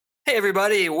Hey,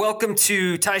 everybody. Welcome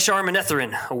to Tyshar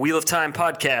Manethrin, a Wheel of Time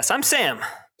podcast. I'm Sam.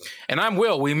 And I'm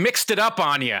Will. We mixed it up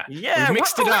on you. Yeah. We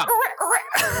mixed it up.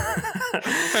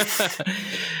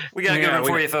 We got a good one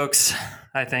for you, folks,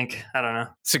 I think. I don't know.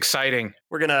 It's exciting.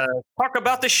 We're going to talk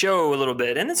about the show a little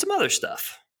bit and then some other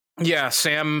stuff. Yeah,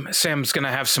 Sam's going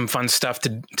to have some fun stuff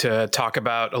to talk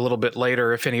about a little bit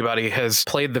later. If anybody has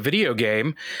played the video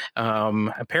game,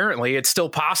 apparently it's still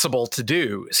possible to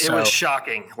do. So. It was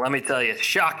shocking. Let me tell you,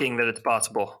 shocking that it's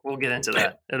possible. We'll get into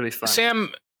that. It'll be fun.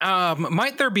 Sam,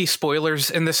 might there be spoilers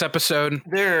in this episode?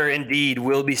 There indeed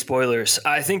will be spoilers.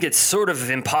 I think it's sort of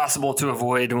impossible to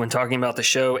avoid when talking about the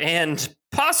show and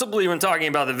possibly when talking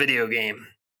about the video game.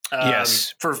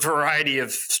 Yes, for a variety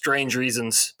of strange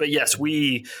reasons. But yes,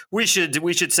 we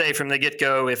should say from the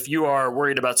get-go, if you are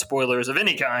worried about spoilers of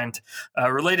any kind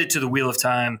related to the Wheel of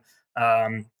Time,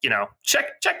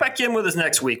 check back in with us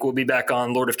next week. We'll be back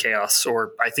on Lord of Chaos,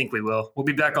 or I think we will. We'll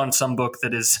be back on some book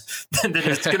that is going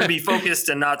to be focused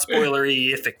and not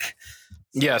spoilery-ific.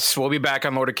 Yes, we'll be back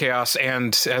on Lord of Chaos,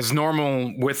 and as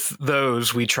normal with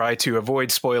those, we try to avoid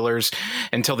spoilers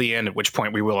until the end, at which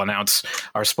point we will announce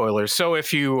our spoilers. So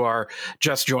if you are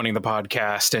just joining the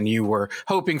podcast and you were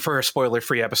hoping for a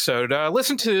spoiler-free episode,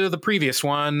 listen to the previous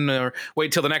one, or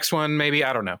wait till the next one, maybe.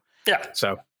 I don't know. Yeah.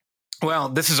 So... well,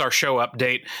 this is our show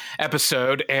update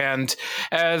episode, and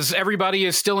as everybody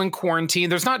is still in quarantine,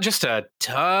 there's not just a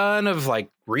ton of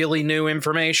really new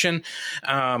information,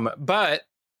 but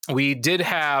we did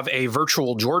have a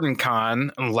virtual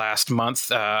JordanCon last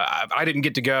month. I didn't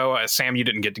get to go. Sam, you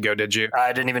didn't get to go, did you?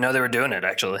 I didn't even know they were doing it,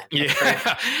 actually. Yeah.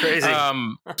 Crazy.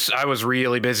 I was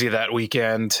really busy that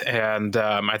weekend. And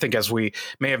I think as we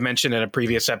may have mentioned in a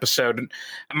previous episode,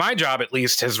 my job at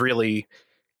least has really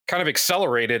kind of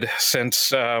accelerated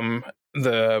since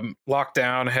the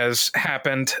lockdown has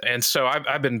happened, and so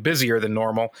I've been busier than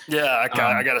normal. Yeah,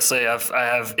 I gotta say, I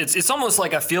have. It's almost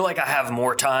like I feel like I have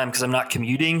more time because I'm not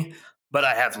commuting, but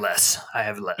I have less.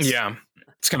 Yeah.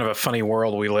 It's kind of a funny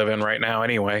world we live in right now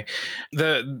anyway.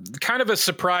 The kind of a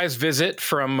surprise visit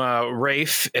from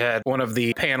Rafe at one of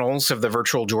the panels of the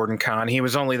virtual JordanCon. He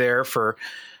was only there for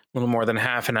a little more than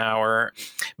half an hour.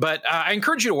 But I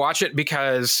encourage you to watch it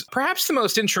because perhaps the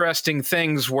most interesting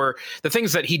things were the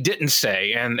things that he didn't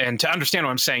say. And to understand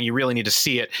what I'm saying, you really need to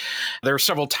see it. There are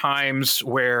several times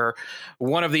where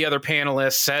one of the other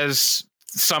panelists says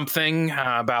something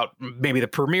about maybe the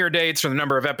premiere dates or the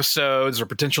number of episodes or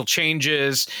potential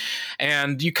changes.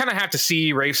 And you kind of have to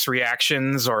see Rafe's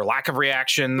reactions or lack of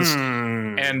reactions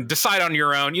and decide on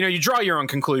your own. You draw your own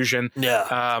conclusion. Yeah.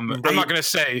 I'm not going to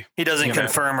say. He doesn't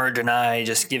confirm or deny. He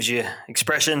just gives you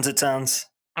expressions, it sounds.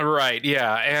 Right.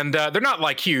 Yeah. And they're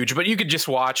not huge, but you could just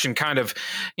watch and kind of,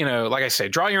 like I say,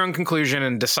 draw your own conclusion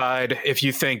and decide if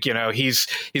you think, he's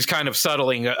kind of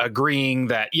subtly agreeing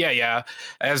that, yeah,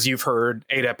 as you've heard,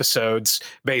 8 episodes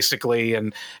basically,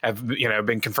 and have,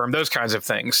 been confirmed, those kinds of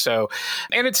things. So,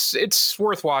 and it's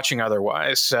worth watching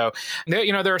otherwise. So,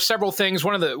 there are several things.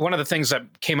 One of the things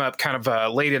that came up kind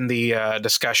of late in the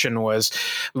discussion was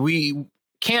we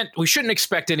shouldn't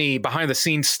expect any behind the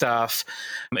scenes stuff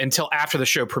until after the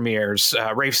show premieres.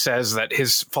 Rafe says that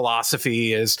his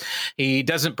philosophy is he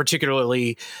doesn't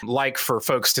particularly like for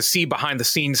folks to see behind the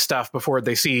scenes stuff before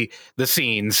they see the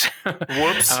scenes.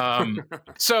 Whoops.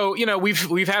 So,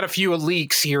 we've had a few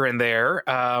leaks here and there,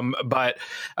 but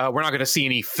we're not going to see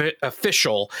any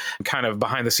official kind of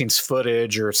behind the scenes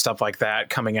footage or stuff like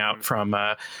that coming out from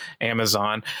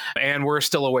Amazon. And we're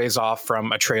still a ways off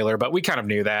from a trailer, but we kind of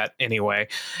knew that anyway.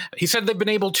 He said they've been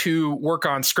able to work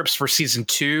on scripts for season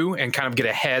 2 and kind of get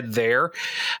ahead there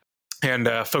and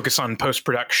focus on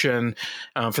post-production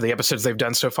for the episodes they've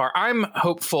done so far. I'm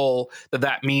hopeful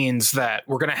that means that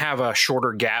we're going to have a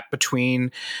shorter gap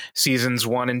between seasons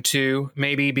 1 and 2,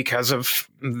 maybe because of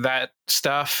that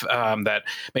stuff, that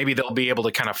maybe they'll be able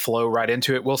to kind of flow right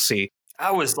into it. We'll see.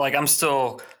 I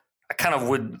kind of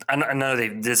would, I know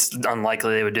this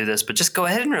unlikely they would do this, but just go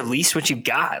ahead and release what you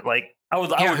got. I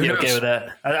would be okay with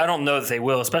that. I don't know if they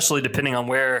will, especially depending on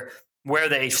where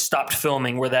they stopped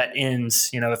filming, where that ends,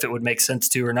 if it would make sense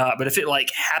to or not. But if it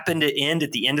happened to end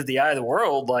at the end of the Eye of the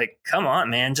World, come on,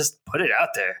 man, just put it out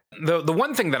there. The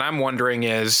one thing that I'm wondering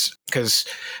is, because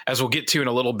as we'll get to in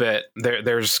a little bit,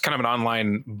 there's kind of an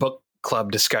online book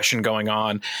club discussion going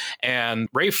on. And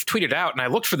Rafe tweeted out, and I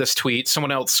looked for this tweet.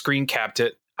 Someone else screen capped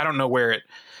it. I don't know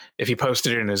if he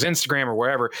posted it in his Instagram or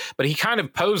wherever, but he kind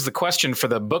of posed the question for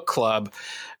the book club.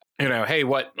 hey,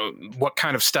 what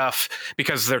kind of stuff,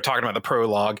 because they're talking about the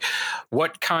prologue,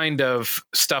 what kind of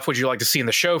stuff would you like to see in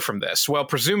the show from this? Well,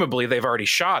 presumably they've already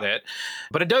shot it,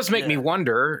 but it does make me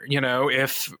wonder,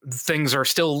 if things are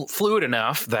still fluid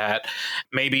enough that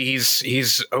maybe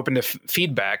he's open to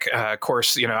feedback. Of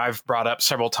course, I've brought up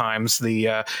several times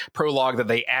the prologue that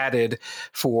they added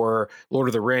for Lord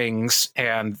of the Rings,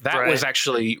 and that was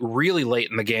actually really late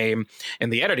in the game in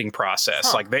the editing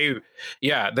process. Like they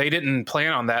didn't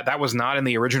plan on that. That was not in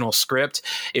the original script.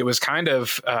 It was kind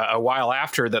of a while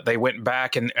after that they went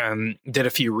back and did a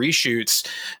few reshoots,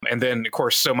 and then of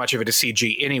course so much of it is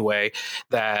CG anyway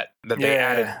that they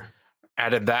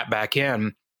added that back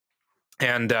in.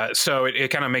 And so it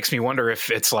kind of makes me wonder if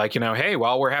it's like, hey,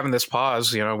 while we're having this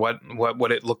pause, what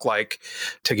would it look like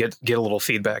to get a little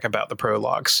feedback about the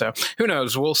prologue? So who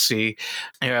knows? We'll see.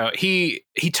 He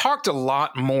talked a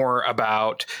lot more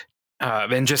about,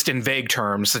 and just in vague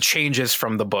terms, the changes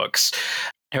from the books.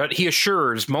 But he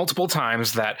assures multiple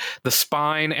times that the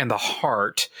spine and the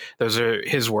heart, those are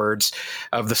his words,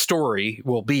 of the story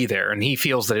will be there. And he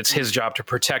feels that it's his job to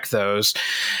protect those.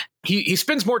 He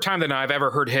spends more time than I've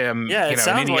ever heard him. Yeah, it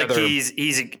sounds like he's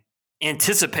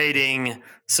anticipating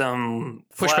some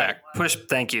pushback.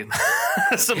 Thank you.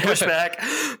 Some pushback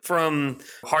from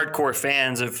hardcore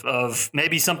fans of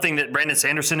maybe something that Brandon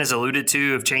Sanderson has alluded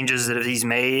to, of changes that he's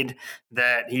made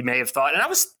that he may have thought. And I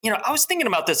was thinking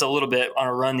about this a little bit on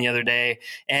a run the other day,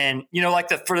 and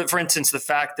like for instance, the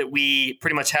fact that we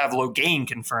pretty much have Logain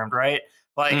confirmed, right?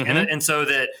 Like, and so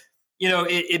that.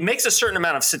 It makes a certain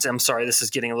amount of sense. I'm sorry, this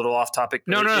is getting a little off topic.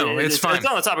 No, it's fine. It's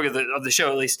on the topic of the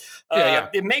show, at least.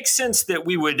 It makes sense that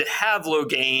we would have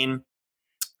Logain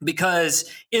because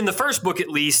in the first book, at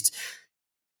least,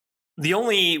 the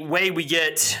only way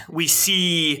we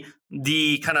see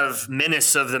the kind of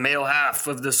menace of the male half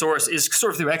of the source is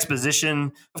sort of through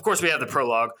exposition. Of course, we have the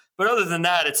prologue. But other than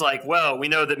that, it's like, well, we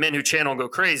know that men who channel go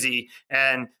crazy,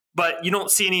 but you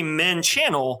don't see any men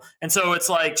channel. And so it's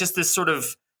like just this sort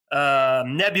of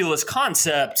nebulous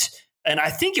concept, and I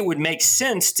think it would make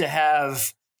sense to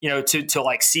have to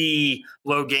like see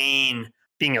Logain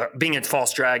being a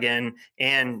false dragon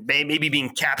and maybe being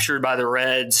captured by the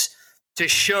Reds to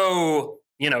show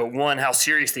one, how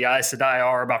serious the Aes Sedai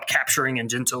are about capturing and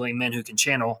gentling men who can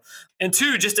channel, and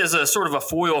two, just as a sort of a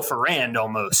foil for Rand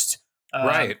almost.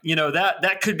 Right.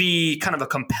 That could be kind of a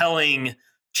compelling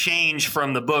change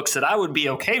from the books that I would be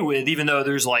okay with, even though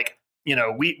there's like.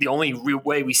 The only real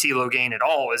way we see Logain at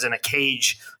all is in a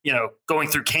cage, going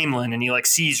through Caemlyn, and he like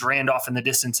sees Rand off in the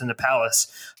distance in the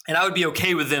palace. And I would be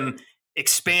okay with them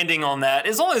expanding on that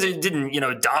as long as it didn't,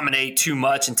 dominate too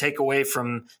much and take away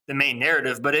from the main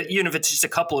narrative. But even if it's just a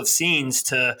couple of scenes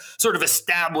to sort of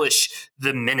establish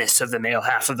the menace of the male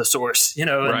half of the source,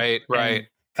 right. And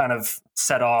kind of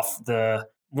set off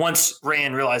once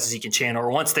Rand realizes he can channel, or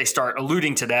once they start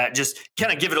alluding to that, just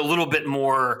kind of give it a little bit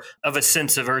more of a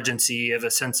sense of urgency, of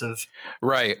a sense of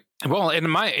right. Well,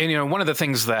 one of the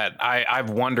things that I've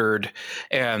wondered,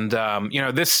 and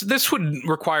this would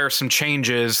require some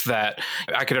changes that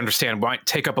I could understand might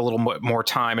take up a little bit more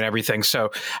time and everything.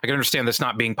 So I can understand this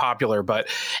not being popular, but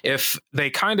if they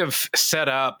kind of set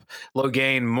up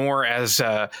Logain more as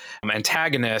an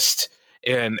antagonist.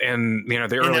 In the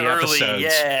early episodes.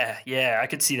 Yeah, I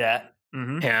could see that.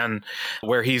 Mm-hmm. And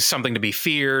where he's something to be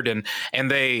feared, and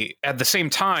they at the same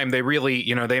time they really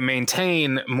they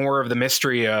maintain more of the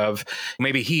mystery of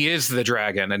maybe he is the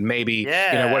dragon, and maybe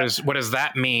what does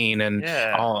that mean, and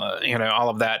all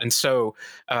of that. And so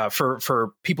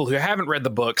for people who haven't read the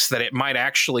books, that it might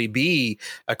actually be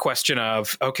a question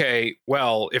of, okay,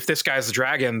 well, if this guy's the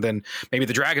dragon, then maybe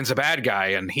the dragon's a bad guy,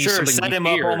 and he's something set him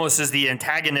up almost as the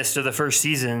antagonist of the first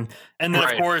season, and then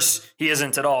of course he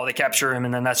isn't at all. They capture him,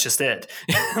 and then that's just it.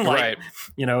 Right.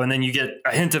 And then you get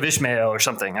a hint of Ishmael or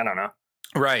something. I don't know.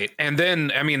 Right. And then,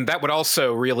 that would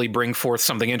also really bring forth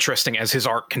something interesting as his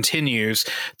arc continues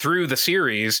through the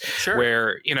series,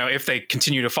 where, if they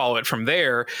continue to follow it from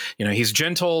there, he's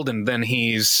gentled, and then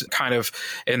he's kind of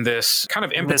in this kind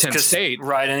of impotent state.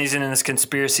 Right. And he's in this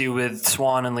conspiracy with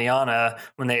Swan and Lyanna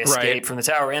when they escape from the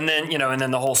tower. And then, and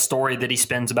then the whole story that he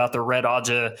spends about the Red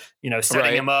Aja,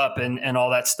 setting him up and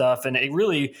all that stuff. And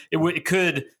it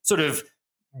could sort of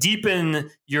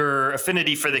deepen your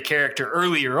affinity for the character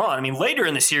earlier on. Later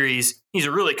in the series, he's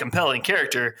a really compelling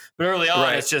character, but early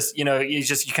on, it's just, you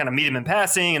kind of meet him in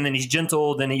passing, and then he's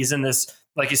gentled, and he's in this,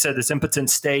 like you said, this impotent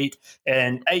state.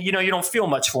 And, you don't feel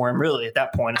much for him really at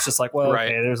that point. It's just like, well,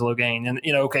 okay, there's Logain, and,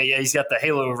 he's got the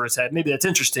halo over his head. Maybe that's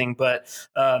interesting, but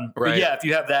if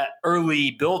you have that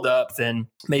early buildup, then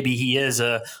maybe he is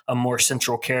a more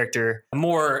central character, a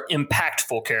more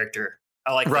impactful character.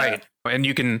 I like right. that. And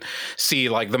you can see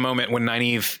like the moment when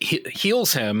Nynaeve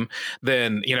heals him,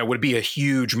 then, would be a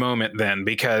huge moment then,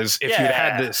 because if you'd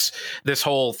had this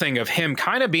whole thing of him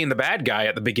kind of being the bad guy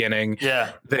at the beginning,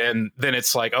 then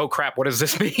it's like, oh crap, what does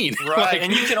this mean? Right.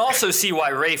 And you can also see why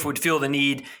Rafe would feel the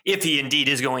need, if he indeed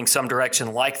is going some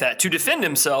direction like that, to defend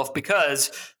himself,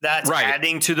 because that's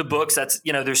adding to the books. That's,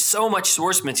 there's so much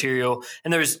source material,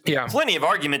 and there's plenty of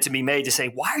argument to be made to say,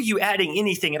 why are you adding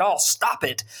anything at all? Stop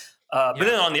it. But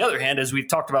then on the other hand, as we've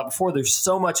talked about before, there's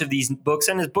so much of these books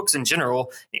and his books in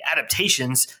general, the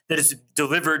adaptations, that is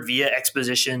delivered via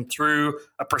exposition through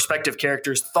a prospective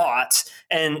character's thoughts.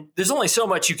 And there's only so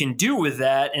much you can do with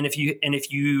that. And if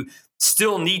you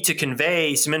still need to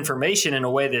convey some information in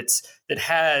a way that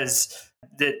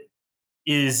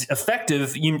is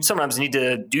effective, you sometimes need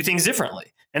to do things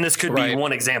differently. And this could be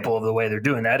one example of the way they're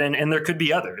doing that. And there could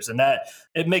be others. And that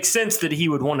it makes sense that he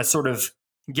would want to sort of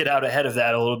get out ahead of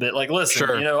that a little bit. Like, listen,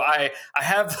 I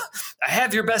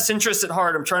have your best interest at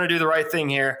heart. I'm trying to do the right thing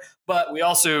here, but we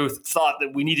also thought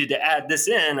that we needed to add this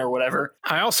in or whatever.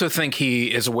 I also think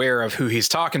he is aware of who he's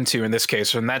talking to in this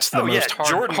case, and that's the most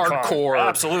hardcore.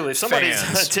 Absolutely. If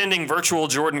somebody's attending virtual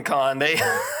Jordan Con, they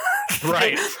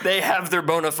they have their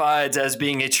bona fides as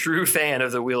being a true fan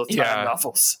of the Wheel of Time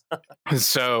novels.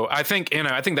 So I think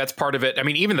that's part of it. I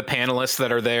mean, even the panelists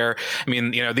that are there, I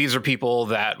mean, these are people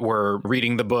that were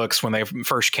reading the books when they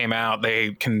first came out.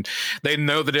 They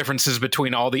know the differences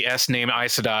between all the S named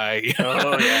Aes Sedai.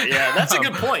 Oh yeah. That's a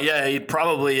good point. Yeah. He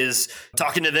probably is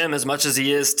talking to them as much as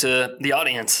he is to the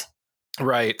audience.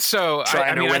 Right. So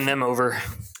trying to win them over.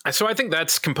 So I think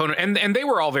that's component, and they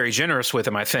were all very generous with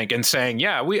him, I think, and saying,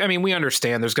 we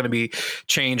understand there's going to be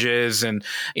changes, and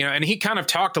and he kind of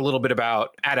talked a little bit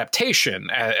about adaptation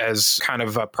as kind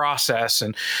of a process,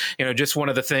 and just one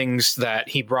of the things that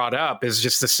he brought up is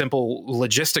just the simple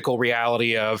logistical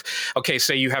reality of, okay,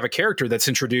 say you have a character that's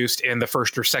introduced in the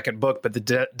first or second book, but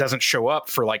doesn't show up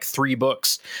for like 3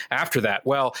 books after that.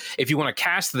 Well, if you want to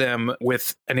cast them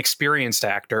with an experienced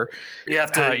actor, you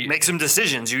have to make some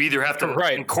decisions. You either have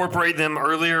to incorporate them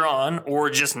earlier on or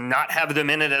just not have them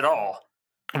in it at all.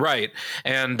 Right.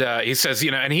 And he says,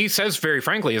 and he says very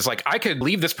frankly, is like, I could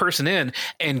leave this person in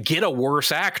and get a worse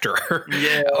actor.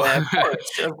 Yeah,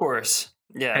 of course.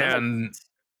 Yeah. And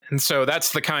so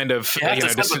that's the kind of, you have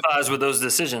to sympathize with those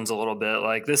decisions a little bit.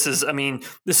 Like this is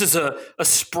a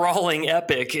sprawling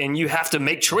epic, and you have to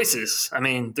make choices. I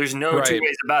mean, there's no two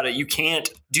ways about it. You can't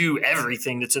do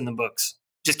everything that's in the books.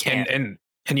 Just can't.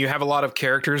 And you have a lot of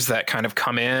characters that kind of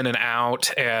come in and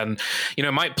out and,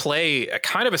 might play a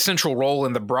kind of a central role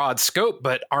in the broad scope,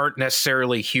 but aren't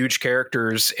necessarily huge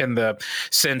characters in the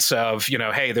sense of,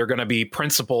 hey, they're going to be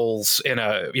principals in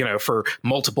for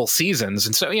multiple seasons.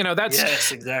 And so, that's.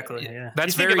 Yes, exactly. Yeah.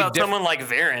 That's you think about someone like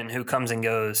Varen who comes and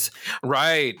goes.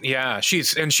 Right. Yeah.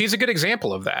 She's a good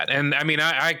example of that. And I mean,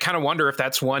 I kind of wonder if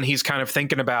that's one he's kind of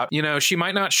thinking about, she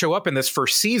might not show up in this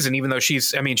first season, even though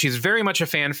she's very much a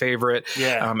fan favorite.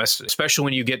 Yeah. Especially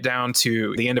when you get down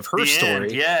to the end of her story.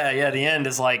 The end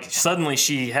is like suddenly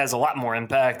she has a lot more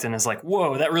impact and is like,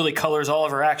 whoa, that really colors all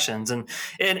of her actions. And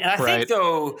I think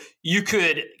though you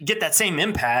could get that same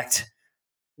impact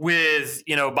with,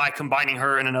 by combining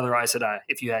her and another Aes Sedai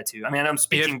if you had to. I mean, I'm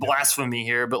speaking blasphemy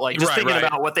here, but like just thinking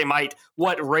about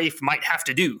what Rafe might have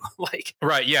to do.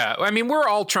 Right. Yeah. I mean, we're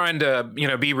all trying to,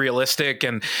 be realistic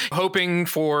and hoping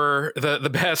for the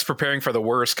best, preparing for the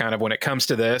worst kind of when it comes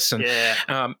to this. And,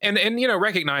 and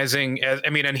recognizing,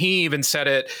 and he even said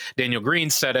it, Daniel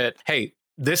Green said it, hey,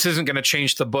 this isn't going to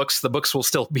change the books. The books will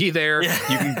still be there.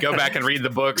 Yeah. You can go back and read the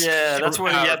books. Yeah, that's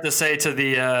what you have to say to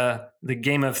the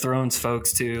Game of Thrones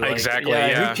folks too. Like, exactly.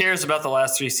 Yeah, who cares about the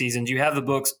last 3 seasons? You have the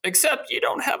books, except you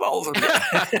don't have all of them.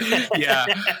 Yeah,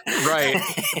 right.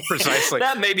 Precisely.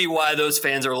 That may be why those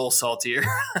fans are a little saltier.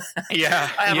 Yeah,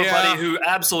 I have a buddy who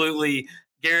absolutely.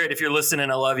 Garrett, if you're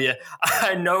listening, I love you.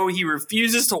 I know he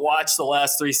refuses to watch the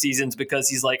last 3 seasons because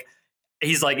he's like,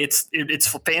 it's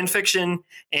fan fiction,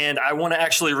 and I want to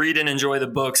actually read and enjoy the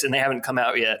books, and they haven't come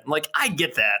out yet. I'm like, I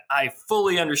get that. I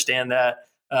fully understand that.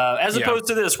 As opposed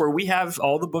to this, where we have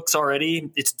all the books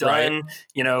already, it's done.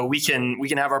 Right. We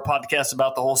can have our podcast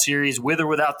about the whole series with or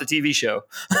without the TV show.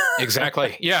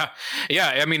 Exactly. Yeah.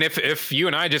 I mean, if you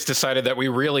and I just decided that we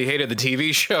really hated the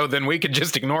TV show, then we could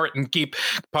just ignore it and keep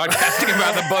podcasting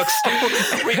about the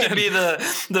books. We could be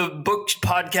the book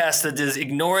podcast that is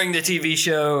ignoring the TV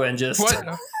show and just.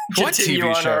 What continue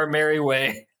TV on show? our merry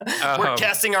way. We're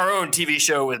casting our own TV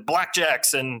show with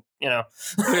blackjacks and,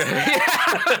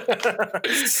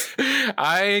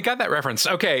 I got that reference.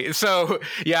 Okay, so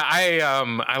yeah,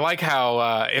 I like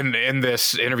how in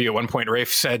this interview at one point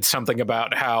Rafe said something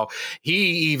about how he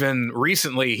even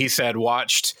recently he said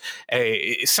watched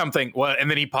something, well,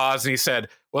 and then he paused and he said,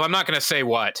 well, I'm not going to say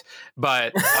what,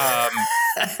 but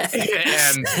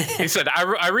and he said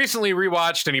I recently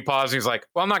rewatched, and he paused and he's like,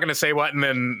 well, I'm not going to say what, and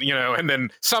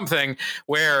then something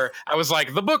where I was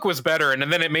like, the book was better, and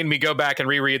then it made me go back and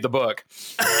reread the book.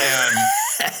 And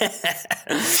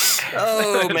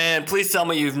oh man, please tell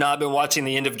me you've not been watching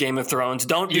the end of Game of Thrones.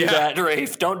 Don't do that,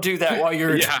 Rafe. Don't do that while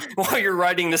you're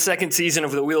writing the second season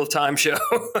of the Wheel of Time show.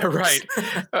 Right.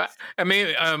 I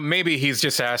mean, maybe he's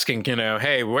just asking,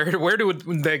 hey, where do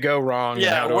they go wrong?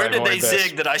 Yeah, where did they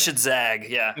zig that I should zag?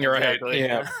 Yeah, you're right. Exactly.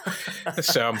 Yeah.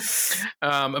 So,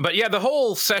 but yeah, the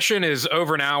whole session is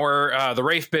over an hour. The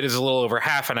Rafe bit is a little over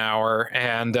half an hour,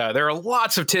 and there are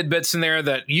lots of tidbits in there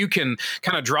that you can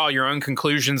kind of draw your own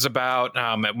conclusions about.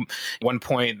 At one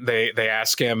point, they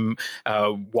ask him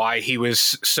why he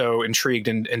was so intrigued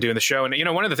in doing the show,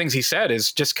 and one of the things he said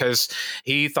is just because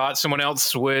he thought someone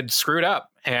else would screw it up.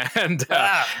 And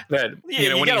that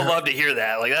you gotta love to hear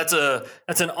that. Like that's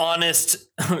an honest,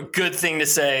 good thing to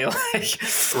say. Like,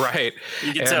 right,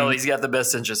 you can tell he's got the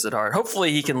best interest at heart.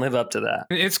 Hopefully, he can live up to that.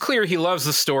 It's clear he loves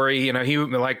the story. He,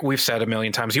 like we've said a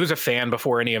million times, he was a fan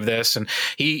before any of this, and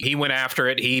he went after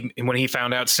it. When he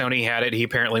found out Sony had it, he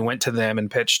apparently went to them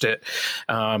and pitched it.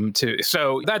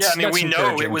 So that's we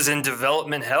know it was in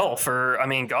development hell for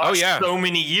so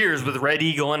many years with Red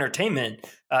Eagle Entertainment.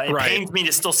 It pains me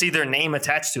to still see their name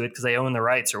attached to it because they own the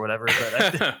rights or whatever.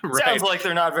 But it sounds like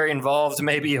they're not very involved.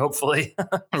 Maybe, hopefully,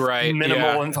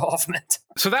 minimal involvement.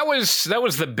 So that was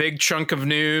the big chunk of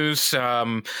news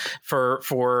for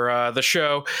the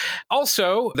show.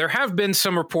 Also, there have been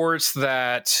some reports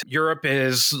that Europe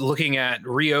is looking at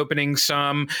reopening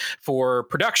some for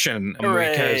production.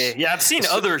 I've seen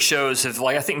other shows have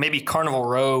I think maybe Carnival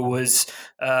Row was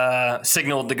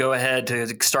signaled to go ahead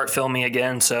to start filming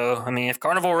again. So if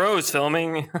Carnival Row is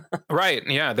filming, right?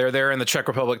 Yeah, they're there in the Czech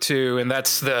Republic too, and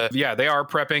that's they are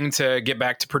prepping to get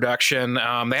back to production.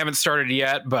 They haven't started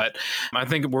yet, but I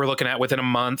think we're looking at within a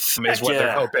month is what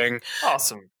they're hoping.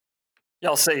 Awesome.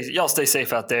 Y'all stay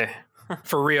safe out there.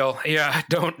 For real. Yeah.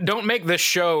 Don't make this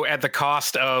show at the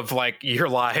cost of your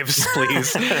lives,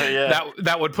 please.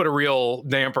 That would put a real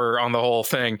damper on the whole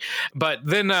thing. But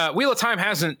then Wheel of Time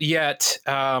hasn't yet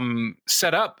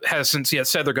said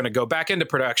they're going to go back into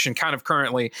production kind of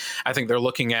currently. I think they're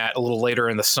looking at a little later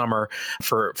in the summer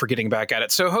for getting back at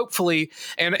it. So hopefully,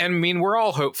 and we're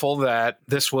all hopeful that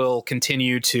this will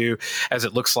continue to, as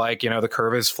it looks like, the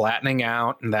curve is flattening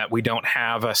out and that we don't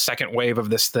have a second wave of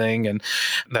this thing and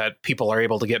that people are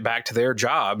able to get back to their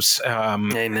jobs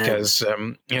because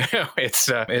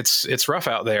it's rough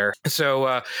out there.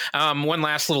 So one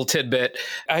last little tidbit.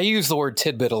 I use the word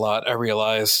tidbit a lot, I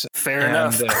realize. Fair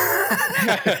enough.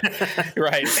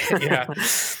 Right. Yeah.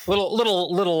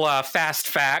 Little fast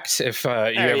fact if you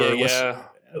ever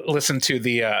listen to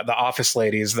the Office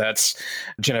Ladies. That's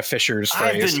Jenna Fisher's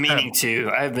phrase. I've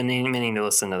been meaning to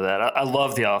listen to that. I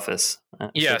love The Office.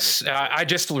 Yes, I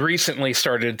just recently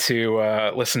started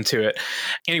to listen to it.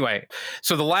 Anyway,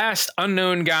 so the last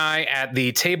unknown guy at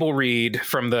the table read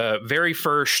from the very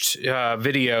first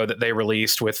video that they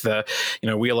released with the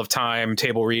Wheel of Time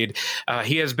table read,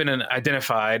 he has been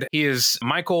identified. He is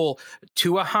Michael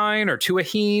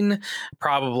Tuahine,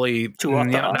 probably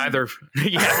neither.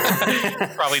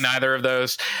 Probably neither of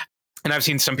those. And I've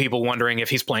seen some people wondering if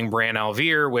he's playing Bran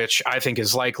Alvear, which I think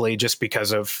is likely just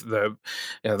because of the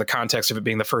context of it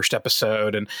being the first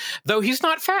episode. And though he's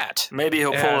not fat, maybe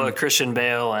he'll pull a Christian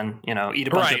Bale and eat a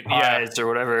bunch of pies or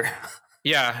whatever.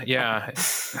 Yeah.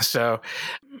 So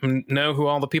know who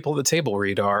all the people at the table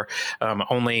read are.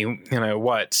 Only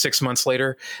 6 months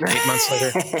later, 8 months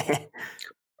later.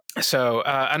 So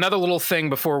another little thing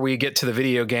before we get to the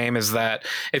video game is that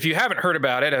if you haven't heard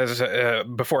about it, as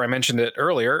before I mentioned it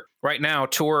earlier, right now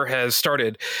Tor has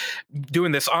started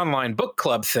doing this online book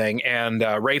club thing, and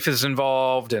Rafe is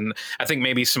involved, and I think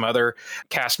maybe some other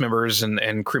cast members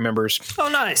and crew members. Oh,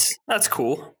 nice. That's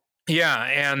cool. Yeah,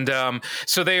 and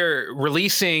so they're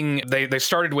releasing, they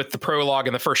started with the prologue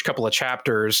in the first couple of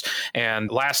chapters,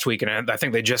 and last week, and I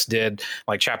think they just did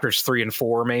chapters 3 and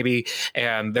 4 maybe,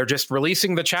 and they're just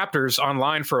releasing the chapters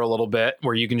online for a little bit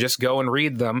where you can just go and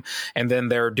read them, and then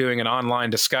they're doing an online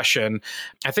discussion.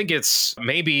 I think it's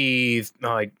maybe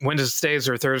Wednesdays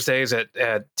or Thursdays at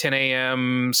 10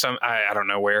 a.m. I don't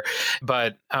know where,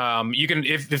 but you can,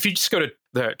 if you just go to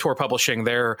the Tor Publishing,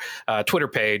 their Twitter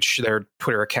page, their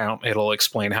Twitter account. It'll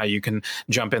explain how you can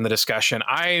jump in the discussion.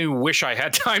 I wish I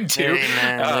had time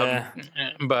to,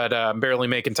 but I'm barely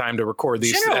making time to record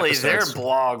these. Generally, episodes. their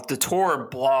blog, the Tor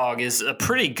blog, is a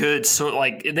pretty good. So,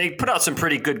 like, they put out some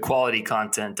pretty good quality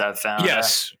content, I've found.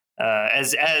 Yes.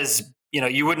 As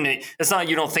you wouldn't. It's not.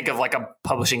 You don't think of like a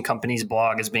publishing company's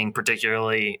blog as being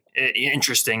particularly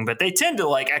interesting, but they tend to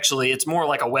like. Actually, it's more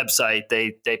like a website.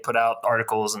 They put out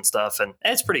articles and stuff, and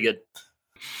it's pretty good.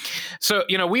 So,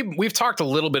 we've talked a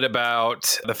little bit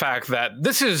about the fact that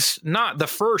this is not the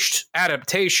first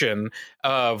adaptation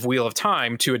of Wheel of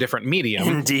Time to a different medium.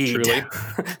 Indeed. Truly.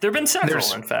 There have been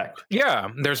several, in fact. Yeah,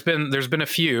 there's been a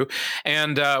few.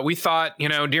 And we thought,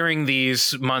 during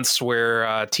these months where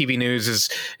TV news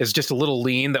is just a little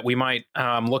lean, that we might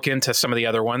look into some of the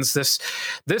other ones.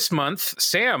 This month,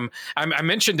 Sam, I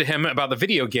mentioned to him about the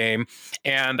video game,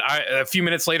 and a few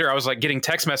minutes later, I was like getting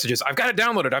text messages. I've got it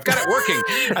downloaded. I've got it working.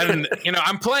 And,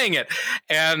 I'm playing it.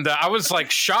 And I was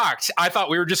like shocked. I thought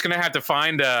we were just going to have to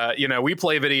find a, We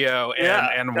Play video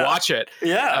and watch it.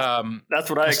 Yeah. That's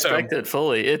what I expected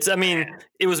fully. It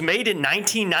was made in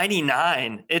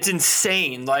 1999. It's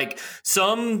insane. Like,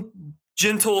 some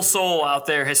gentle soul out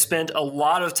there has spent a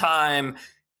lot of time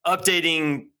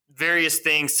updating various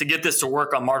things to get this to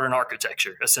work on modern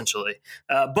architecture, essentially.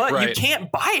 But you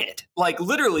can't buy it. Like,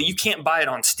 literally, you can't buy it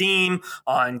on Steam,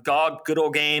 on GOG, Good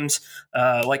Old Games,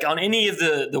 like on any of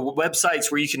the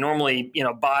websites where you can normally,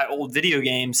 buy old video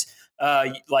games.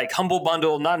 Like Humble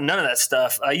Bundle, none of that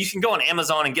stuff. You can go on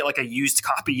Amazon and get like a used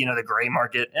copy, the gray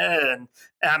market. And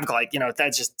I'm like,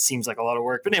 that just seems like a lot of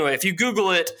work. But anyway, if you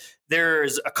Google it,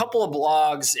 there's a couple of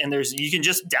blogs, and you can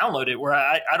just download it. Where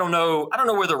I don't know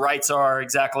where the rights are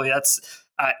exactly. That's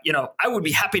I would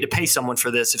be happy to pay someone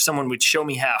for this if someone would show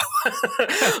me how.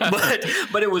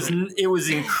 but it was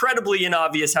incredibly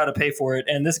inobvious how to pay for it,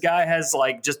 and this guy has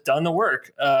like just done the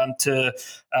work to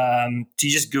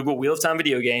just Google Wheel of Time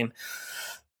video game.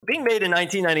 Being made in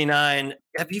 1999.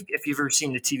 Have you ever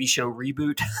seen the TV show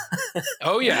Reboot?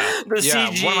 Oh yeah,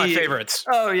 CG, one of my favorites.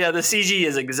 Oh yeah, the CG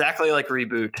is exactly like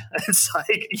Reboot. It's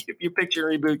like if you picture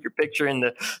Reboot, you're picturing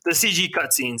the CG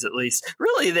cutscenes at least.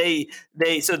 Really,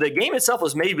 so the game itself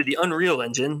was made with the Unreal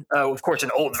Engine, of course, an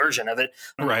old version of it.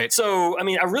 Right. So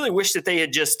I really wish that they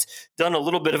had just done a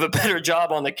little bit of a better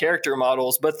job on the character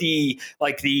models, but the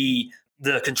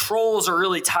controls are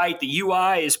really tight. The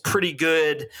UI is pretty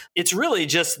good. It's really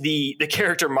just the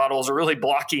character models are really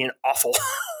blocky and awful.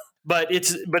 But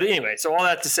anyway, so all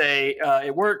that to say,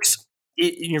 it works.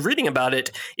 You're reading about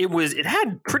it. It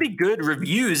had pretty good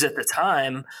reviews at the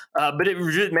time, but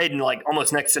it made like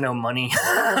almost next to no money.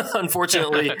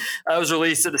 Unfortunately, it was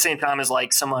released at the same time as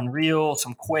like some Unreal,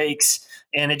 some Quakes,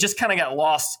 and it just kind of got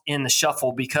lost in the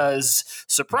shuffle because,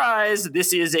 surprise,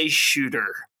 this is a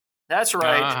shooter. That's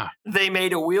right. They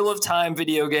made a Wheel of Time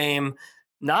video game,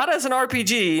 not as an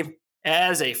RPG,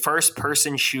 as a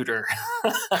first-person shooter.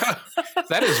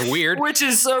 That is weird. Which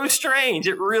is so strange.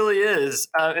 It really is.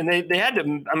 And they had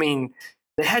to,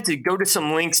 they had to go to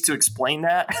some links to explain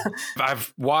that.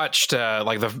 I've watched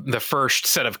like the first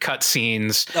set of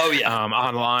cutscenes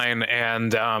online,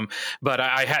 and but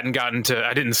I hadn't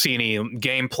I didn't see any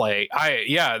gameplay.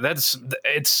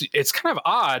 It's kind of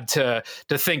odd to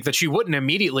think that you wouldn't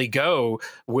immediately go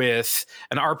with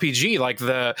an RPG. Like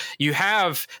you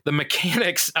have the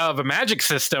mechanics of a magic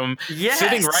system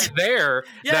sitting right there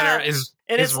that is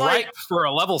right for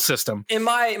a level system. And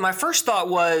my first thought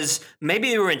was maybe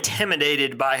they were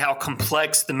intimidated by how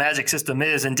complex the magic system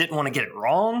is and didn't want to get it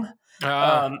wrong.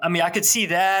 I could see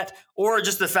that, or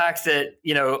just the fact that,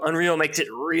 Unreal makes it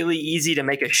really easy to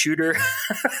make a shooter.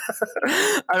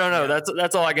 I don't know.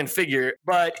 That's all I can figure.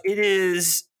 But it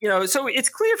is, so it's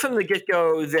clear from the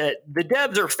get-go that the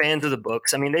devs are fans of the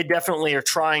books. They definitely are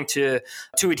trying to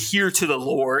adhere to the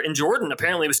lore. And Jordan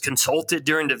apparently was consulted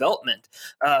during development.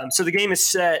 So the game is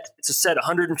set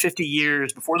 150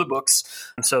 years before the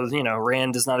books. So,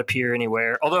 Rand does not appear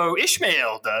anywhere, although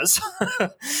Ishmael does.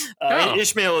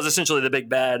 Ishmael is essentially the big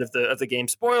bad of the game.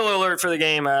 Spoiler alert for the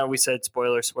game. We said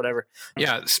spoilers, whatever.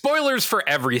 Yeah, spoilers for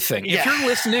everything. If you're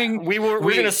listening, we're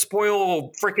going to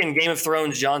spoil freaking Game of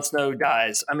Thrones. Jon Snow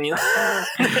dies. And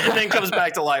then comes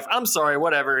back to life. I'm sorry,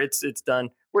 whatever. It's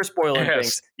done. We're spoiling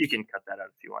things. You can cut that out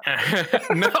if you want.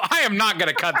 No, I am not going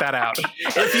to cut that out.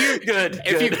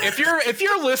 If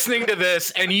you're listening to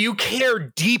this and you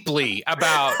care deeply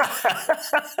about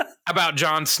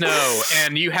Jon Snow,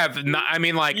 and you have not,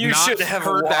 you should have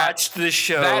watched the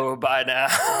show by now.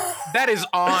 That is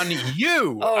on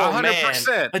you. 100%.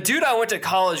 Man. A dude I went to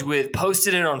college with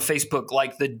posted it on Facebook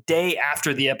like the day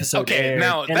after the episode aired.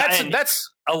 Now that's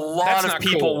A lot of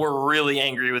people were really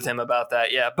angry with him about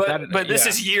that. Yeah, but this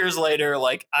is years later.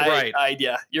 Like,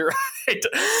 yeah, you're right.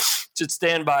 Should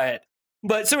stand by it.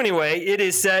 But so anyway, it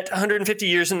is set 150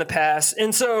 years in the past,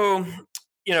 and so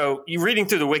you reading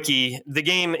through the wiki, the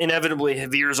game inevitably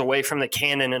veers away from the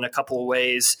canon in a couple of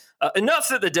ways. Enough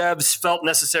that the devs felt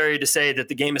necessary to say that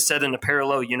the game is set in a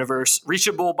parallel universe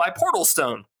reachable by Portal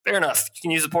Stone. Fair enough. You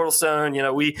can use the Portal Stone.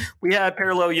 We had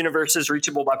parallel universes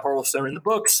reachable by Portal Stone in the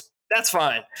books. That's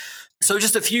fine. So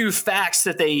just a few facts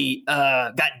that they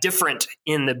got different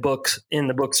in the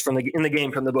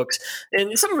game from the books,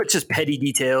 and some of it's just petty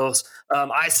details.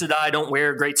 Aes Sedai don't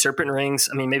wear great serpent rings.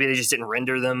 I mean, maybe they just didn't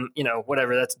render them.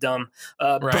 Whatever. That's dumb.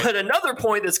 But another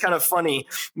point that's kind of funny: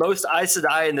 most Aes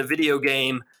Sedai in the video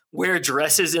game wear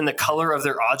dresses in the color of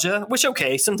their Aja, which,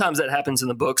 okay, sometimes that happens in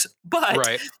the books,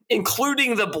 but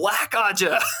including the black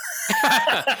Aja.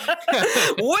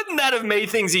 Wouldn't that have made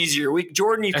things easier?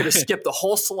 Jordan, you could have skipped the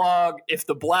whole slog if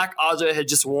the black Aja had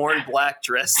just worn black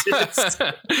dresses.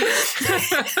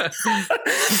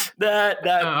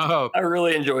 I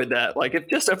really enjoyed that. Like, if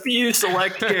just a few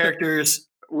select characters,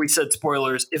 we said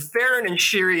spoilers, if Farron and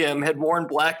Shiriam had worn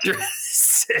black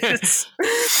dresses,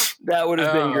 that would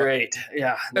have been great.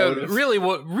 Yeah. Really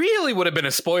would have been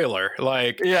a spoiler.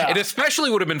 Like, it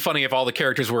especially would have been funny if all the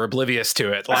characters were oblivious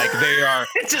to it. Like, they are.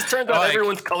 It just turns out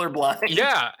everyone's colorblind.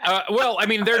 Yeah. Well, I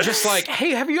mean, they're just like,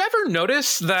 hey, have you ever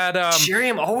noticed that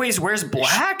Shiriam always wears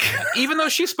black? Even though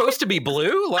she's supposed to be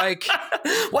blue? Like,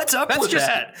 what's up with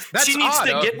that? She needs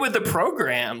to get with the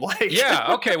program. Like,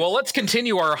 yeah. Okay. Well, let's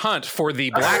continue our hunt for the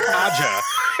black Aja.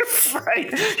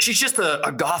 Right. She's just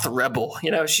a goth rebel.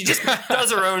 She just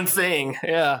does her own thing.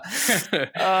 Yeah.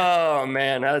 Oh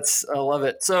man, I love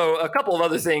it. So a couple of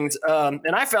other things,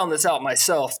 and I found this out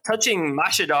myself. Touching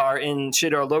Mashadar in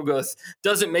Shadar Logoth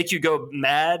doesn't make you go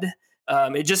mad.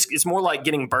 It's more like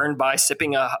getting burned by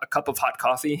sipping a cup of hot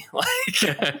coffee.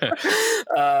 Like,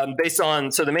 based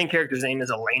on, so the main character's name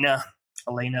is Elena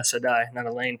Sedai, not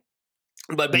Elaine.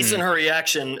 But based on her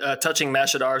reaction, touching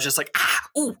Mashadar is just like,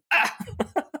 ooh, ah.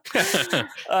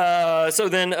 So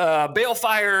then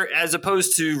Balefire, as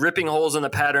opposed to ripping holes in the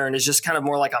pattern, is just kind of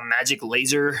more like a magic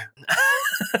laser.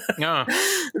 Yeah.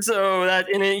 So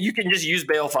you can just use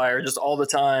Balefire just all the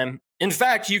time. In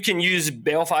fact, you can use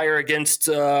Balefire against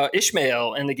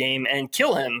Ishmael in the game and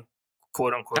kill him,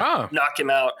 quote unquote, knock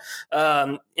him out.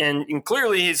 And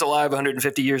clearly he's alive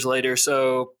 150 years later.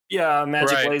 So yeah,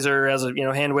 magic laser as a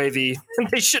hand wavy.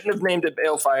 They shouldn't have named it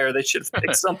Balefire. They should have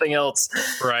picked something else.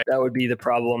 Right. That would be the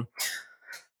problem.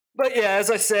 But yeah, as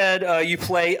I said, you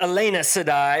play Elena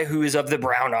Sedai, who is of the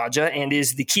Brown Aja and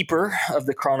is the keeper of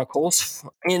the Chronicles.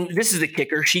 And this is the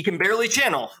kicker. She can barely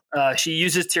channel. She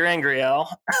uses Tirangriel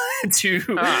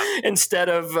instead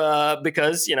of,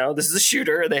 because, this is a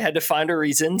shooter. They had to find a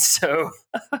reason. So,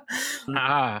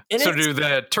 so do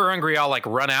the Tirangriel like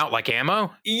run out like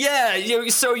ammo? Yeah.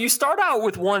 So you start out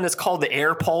with one that's called the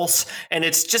Air Pulse, and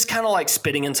it's just kind of like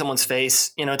spitting in someone's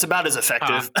face. It's about as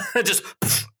effective. Just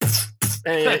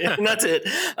and that's it.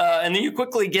 And then you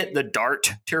quickly get the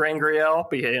Dart Tirangriel,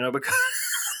 because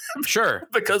sure,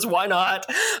 because why not?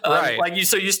 Right.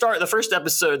 So you start the first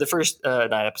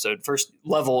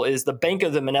level is the Bank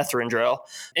of the Menethrandrael,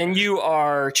 and you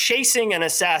are chasing an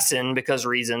assassin because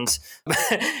reasons.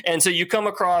 And so you come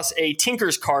across a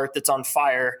tinker's cart that's on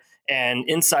fire. And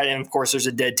inside, and of course, there's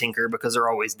a dead tinker because they're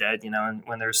always dead,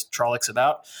 when there's Trollocs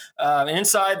about. And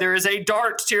inside, there is a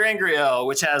Dart Tirangriel,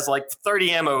 which has like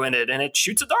 30 ammo in it, and it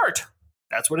shoots a dart.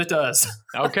 That's what it does.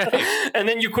 Okay. And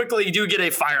then you quickly do get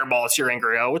a Fireball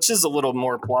Tirangriel, which is a little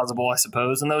more plausible, I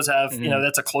suppose. And those have,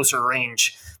 that's a closer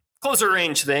range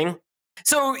thing.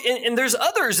 So, and there's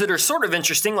others that are sort of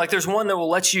interesting. Like there's one that will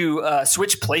let you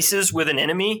switch places with an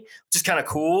enemy, which is kind of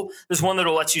cool. There's one that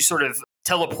will let you sort of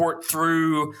teleport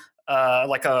through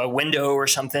like a window or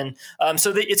something.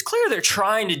 So it's clear they're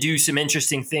trying to do some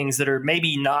interesting things that are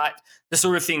maybe not the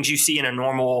sort of things you see in a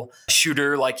normal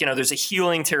shooter. Like, there's a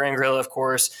healing Tirangriel, of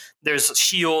course. There's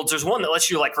shields. There's one that lets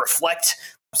you like reflect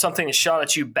something that's shot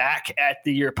at you back at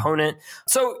your opponent.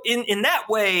 So in that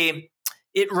way,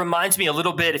 it reminds me a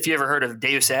little bit, if you ever heard of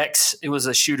Deus Ex, it was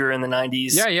a shooter in the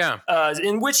 90s. Yeah.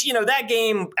 In which, that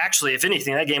game, actually, if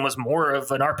anything, that game was more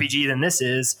of an RPG than this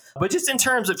is. But just in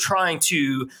terms of trying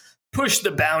to push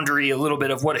the boundary a little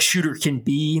bit of what a shooter can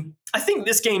be, I think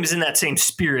this game is in that same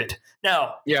spirit.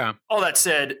 Now, all that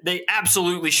said, they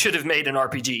absolutely should have made an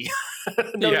RPG.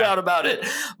 No doubt about it.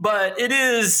 But it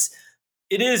is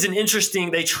an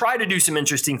interesting, they try to do some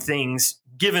interesting things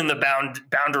given the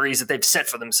boundaries that they've set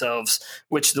for themselves,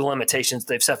 which the limitations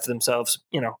they've set for themselves,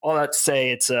 all that to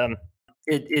say, it's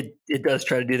It does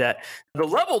try to do that. The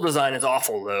level design is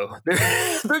awful though.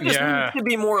 There just needs to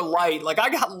be more light. Like I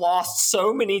got lost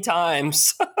so many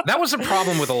times. That was a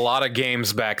problem with a lot of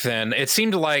games back then. It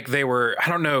seemed like they were, I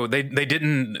don't know,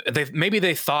 maybe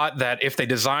they thought that if they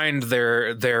designed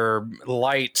their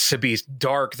light to be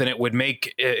dark, then it would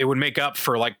make up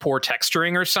for like poor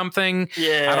texturing or something.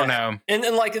 Yeah, I don't know. And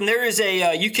there is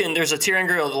a there's a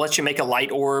Tyrangrael that lets you make a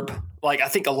light orb. Like I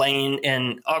think Elaine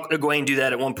and Egwene do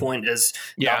that at one point as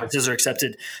novices are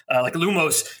accepted, like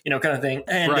Lumos, kind of thing.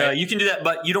 And you can do that,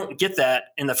 but you don't get that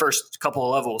in the first couple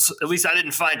of levels. At least I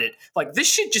didn't find it. Like this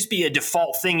should just be a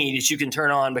default thingy that you can turn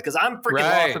on because I'm freaking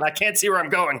lost and I can't see where I'm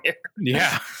going here.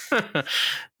 Yeah.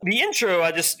 The intro,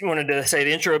 I just wanted to say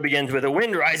the intro begins with a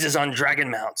wind rises on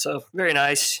Dragonmount. So very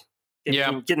nice.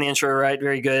 Getting the intro right,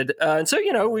 very good. And so,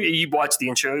 you watch the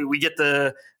intro. We get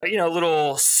the,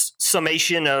 little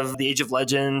summation of the Age of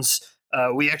Legends.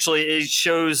 It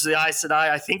shows the Aes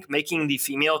Sedai, I think, making the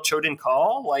female Choden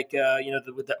call, with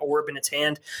the orb in its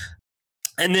hand.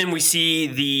 And then we see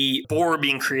the boar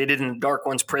being created in the Dark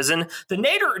One's prison. The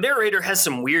narrator has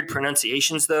some weird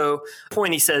pronunciations, though. At one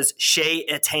point he says, Shay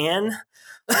Etan.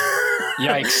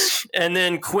 Yikes. And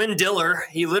then Quinn Diller.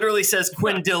 He literally says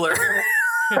Quinn Diller.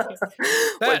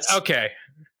 Okay.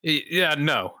 Yeah,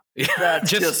 no. That's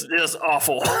just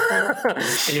awful.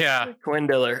 Yeah. Quinn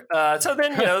Diller. So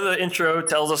then, the intro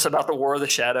tells us about the War of the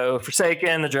Shadow,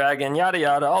 Forsaken, the dragon, yada,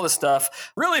 yada, all this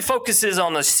stuff. Really focuses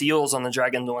on the seals on the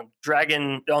dragon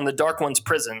on the Dark One's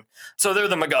prison. So they're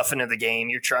the MacGuffin of the game.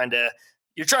 You're trying to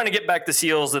get back the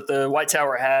seals that the White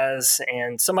Tower has,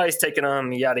 and somebody's taking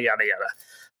them, yada, yada, yada.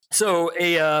 So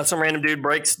some random dude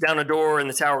breaks down a door in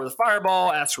the tower with a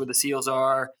fireball, asks where the seals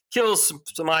are, kills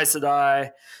some Aes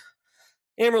Sedai.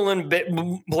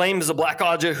 Amyrlin blames the Black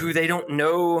Aja, who they don't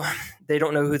know. They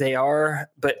don't know who they are.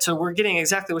 But so we're getting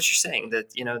exactly what you're saying,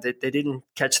 that they didn't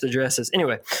catch the dresses.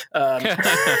 Anyway,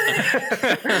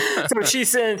 so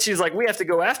she's like, we have to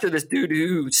go after this dude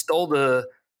who stole the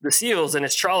seals and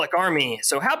his Trolloc army.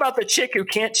 So how about the chick who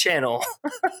can't channel?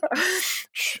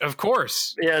 Of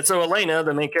course. Yeah, so Elena,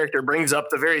 the main character, brings up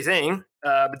the very thing.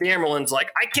 But the Amyrlin's like,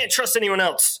 I can't trust anyone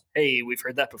else. Hey, we've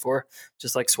heard that before.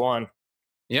 Just like Swan.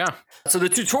 Yeah. So the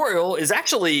tutorial is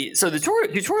actually, the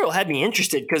tutorial had me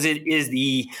interested because it is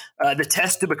the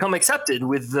test to become accepted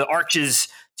with the arches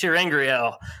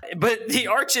Tyrangrael. But the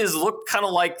arches look kind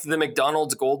of like the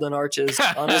McDonald's golden arches,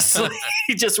 honestly,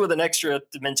 just with an extra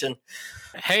dimension.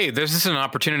 Hey, there's just an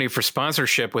opportunity for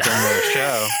sponsorship within the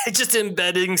show. Just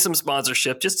embedding some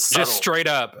sponsorship, just straight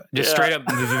up,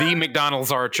 the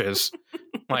McDonald's arches.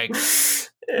 Like,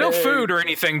 no food or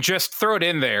anything, just throw it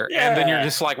in there. Yeah. And then you're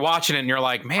just like watching it and you're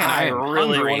like, man, I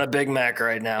really hungry. Want a Big Mac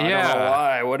right now. Yeah. I don't know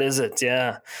why. What is it?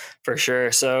 Yeah, for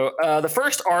sure. So the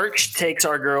first arch takes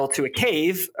our girl to a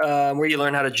cave where you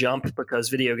learn how to jump because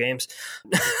video games.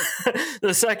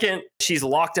 The second, she's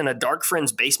locked in a Dark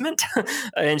Friend's basement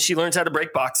and she learns how to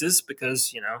break boxes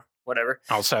because, whatever.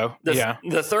 Also,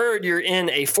 The third, you're in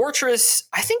a fortress.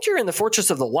 I think you're in the Fortress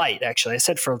of the Light, actually. I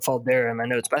said from Faldera in my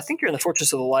notes, but I think you're in the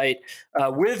Fortress of the Light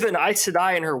with an Aes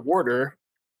Sedai and her warder.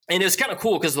 And it's kind of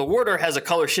cool because the warder has a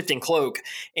color shifting cloak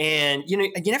and,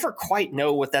 you never quite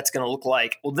know what that's going to look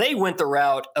like. Well, they went the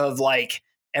route of like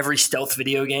every stealth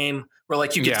video game where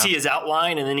like you can see his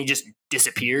outline and then he just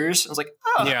disappears. I was like,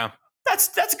 oh, yeah,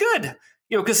 that's good.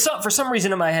 Because for some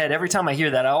reason in my head, every time I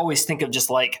hear that, I always think of just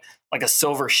like a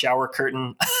silver shower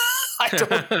curtain. I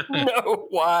don't know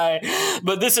why,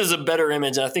 but this is a better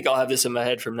image. And I think I'll have this in my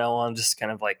head from now on, just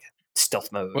kind of like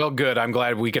stealth mode. Well, good. I'm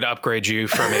glad we could upgrade you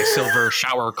from a silver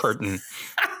shower curtain.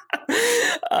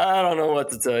 I don't know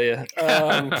what to tell you.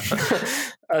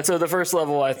 So the first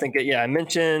level, I think, I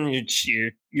mentioned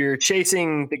you're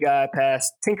chasing the guy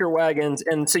past Tinker Wagons.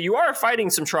 And so you are fighting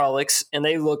some Trollocs and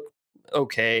they look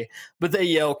okay, but they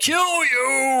yell, kill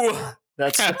you.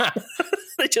 That's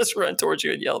they just run towards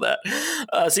you and yell that.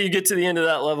 So you get to the end of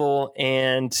that level,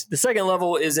 and the second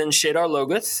level is in Shadar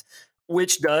Logoth,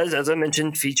 which does, as I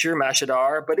mentioned, feature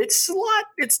Mashadar, but it's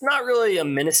not really a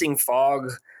menacing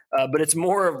fog, but it's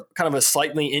more of kind of a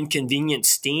slightly inconvenient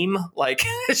steam. Like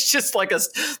it's just like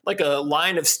a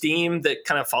line of steam that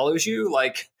kind of follows you.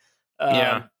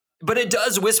 But it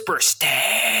does whisper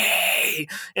 "stay"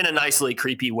 in a nicely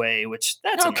creepy way, which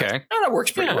that's okay. That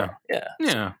works pretty well.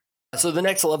 Yeah. So the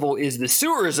next level is the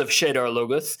sewers of Shadar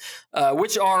Logoth,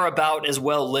 which are about as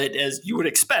well lit as you would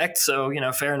expect. So,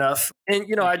 fair enough. And,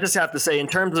 I just have to say, in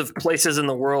terms of places in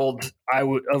the world, I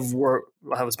was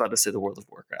about to say the world of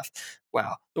Warcraft.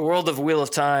 Wow. The world of Wheel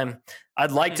of Time.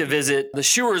 I'd like to visit the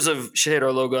sewers of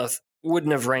Shadar Logoth.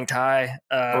 Wouldn't have ranked high.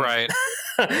 Right.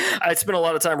 I'd spent a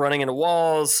lot of time running into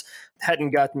walls.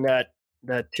 Hadn't gotten that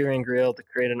that Tyrion Grail to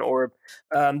create an orb.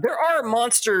 There are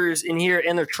monsters in here,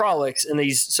 and they're Trollocs, and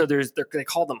they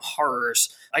call them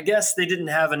horrors. I guess they didn't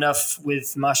have enough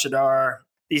with Mashadar.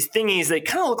 These thingies, they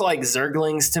kind of look like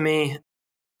Zerglings to me,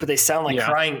 but they sound like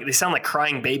crying. They sound like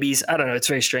crying babies. I don't know. It's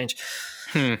very strange.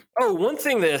 Oh, one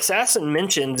thing the assassin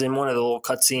mentions in one of the little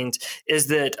cutscenes is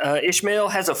that Ishmael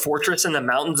has a fortress in the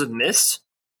Mountains of Mist.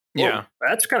 Whoa, yeah,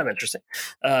 that's kind of interesting.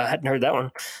 Hadn't heard that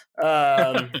one.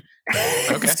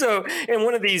 Okay. So in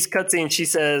one of these cutscenes, she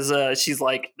says, she's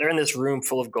like, they're in this room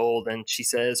full of gold, and she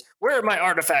says, "Where are my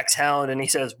artifacts, Hound?" And he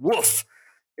says, "Woof.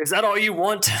 Is that all you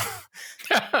want?"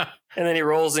 And then he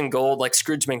rolls in gold like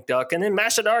Scrooge McDuck, and then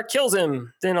Mashadar kills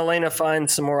him. Then Elena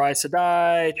finds some more Aes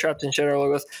Sedai trapped in Shadow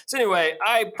Logos. So anyway,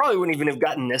 I probably wouldn't even have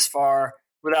gotten this far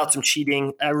without some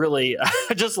cheating. I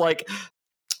just like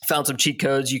found some cheat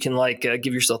codes. You can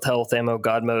give yourself health ammo,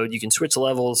 God mode. You can switch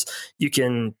levels. You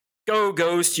can go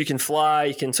ghost. You can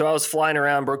fly. So I was flying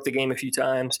around, broke the game a few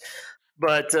times.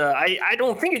 But I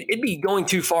don't think it'd be going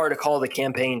too far to call the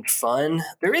campaign fun.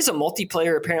 There is a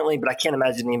multiplayer apparently, but I can't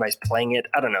imagine anybody's playing it.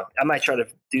 I don't know. I might try to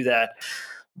do that.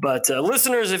 But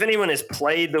listeners, if anyone has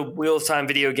played the Wheel of Time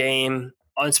video game,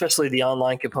 especially the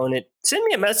online component, send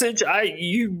me a message.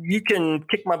 You can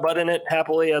kick my butt in it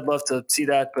happily. I'd love to see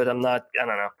that, but I don't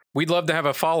know. We'd love to have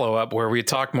a follow-up where we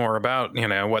talk more about,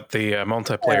 what the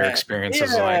multiplayer experience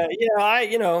is like.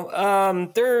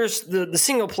 There's the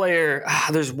single player.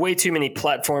 There's way too many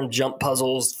platform jump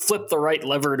puzzles, flip the right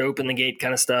lever to open the gate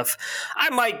kind of stuff. I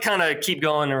might kind of keep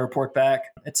going and report back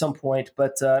at some point,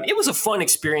 but it was a fun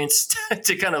experience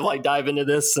to kind of dive into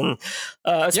this. And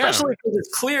especially because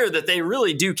it's clear that they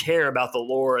really do care about the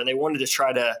lore and they wanted to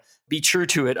try to be true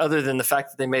to it, other than the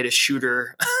fact that they made a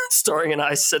shooter starring an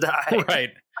Aes Sedai.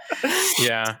 Right.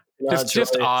 Yeah. It's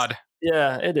just odd.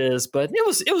 Yeah, it is, but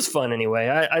it was fun anyway.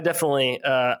 I definitely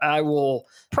I will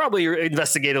probably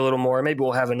investigate a little more. Maybe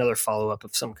we'll have another follow-up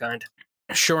of some kind.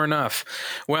 Sure enough.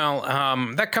 Well,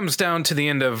 that comes down to the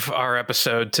end of our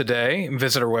episode today.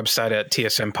 Visit our website at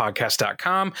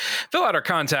tsmpodcast.com. Fill out our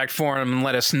contact form and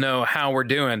let us know how we're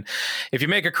doing. If you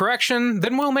make a correction,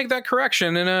 then we'll make that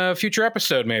correction in a future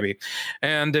episode, maybe.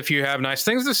 And if you have nice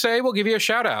things to say, we'll give you a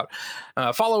shout out.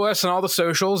 Follow us on all the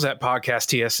socials at Podcast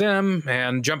TSM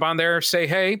and jump on there, say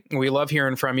hey. We love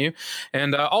hearing from you.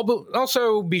 And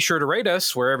also be sure to rate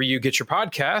us wherever you get your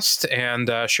podcast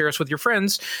and share us with your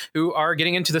friends who are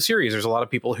getting into the series. There's a lot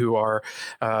of people who are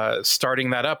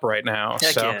starting that up right now.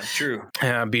 Heck yeah, true.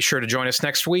 Be sure to join us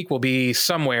next week. We'll be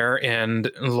somewhere in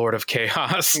Lord of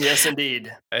Chaos. Yes,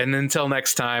 indeed. And until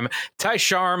next time,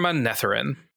 Taishar Manetherin.